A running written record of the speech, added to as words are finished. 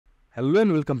Hello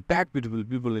and welcome back, beautiful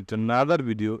people, into another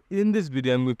video. In this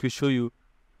video I'm going to show you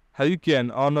how you can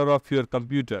on or off your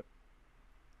computer.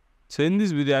 So in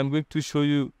this video I'm going to show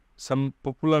you some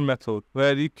popular method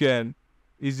where you can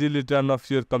easily turn off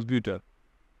your computer.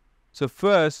 So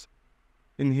first,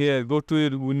 in here, go to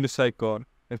your Windows icon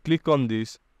and click on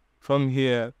this. From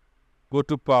here, go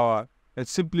to power and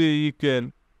simply you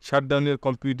can shut down your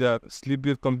computer, sleep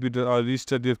your computer or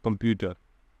restart your computer.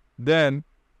 Then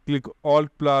click Alt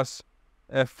plus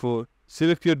F4,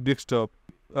 select your desktop,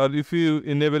 or if you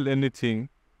enable anything,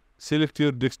 select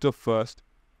your desktop first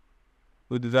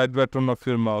with the right button of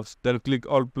your mouse, then click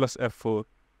Alt plus F4.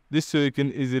 This way you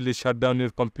can easily shut down your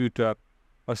computer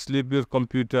or sleep your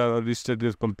computer or restart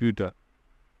your computer.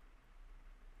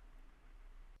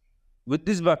 With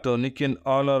this button, you can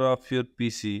on or off your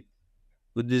PC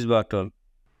with this button.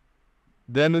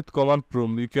 Then with command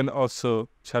prompt, you can also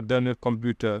shut down your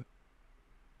computer.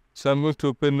 So I'm going to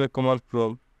open my command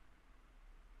prompt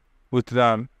with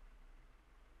run.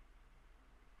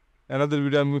 Another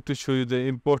video I'm going to show you the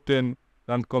important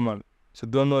run command. So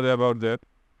don't worry about that.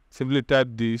 Simply type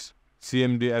this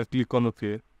cmd and click on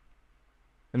OK.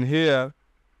 And here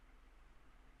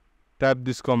type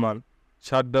this command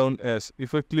shutdown as.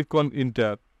 If I click on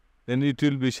enter, then it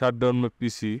will be shut down my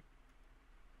PC.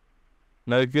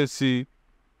 Now you can see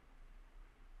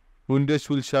Windows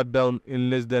will shut down in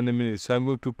less than a minute. So I'm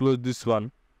going to close this one.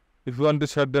 If you want to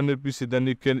shut down your PC, then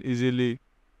you can easily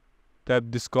type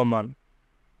this command.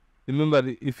 Remember,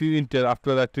 if you enter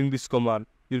after writing this command,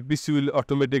 your PC will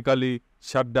automatically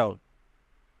shut down.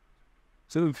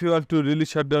 So if you want to really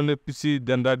shut down your PC,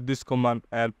 then write this command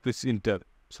and press enter.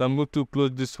 So I'm going to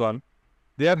close this one.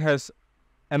 There has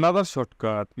another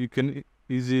shortcut. You can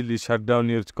easily shut down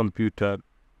your computer.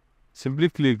 Simply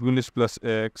click Windows plus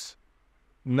X.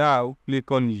 Now click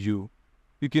on U.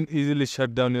 You can easily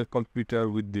shut down your computer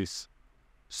with this.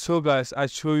 So guys, I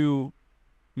show you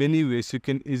many ways you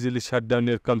can easily shut down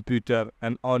your computer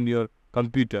and on your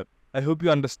computer. I hope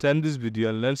you understand this video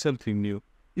and learn something new.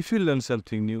 If you learn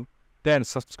something new, then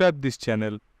subscribe this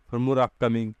channel for more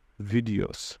upcoming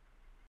videos.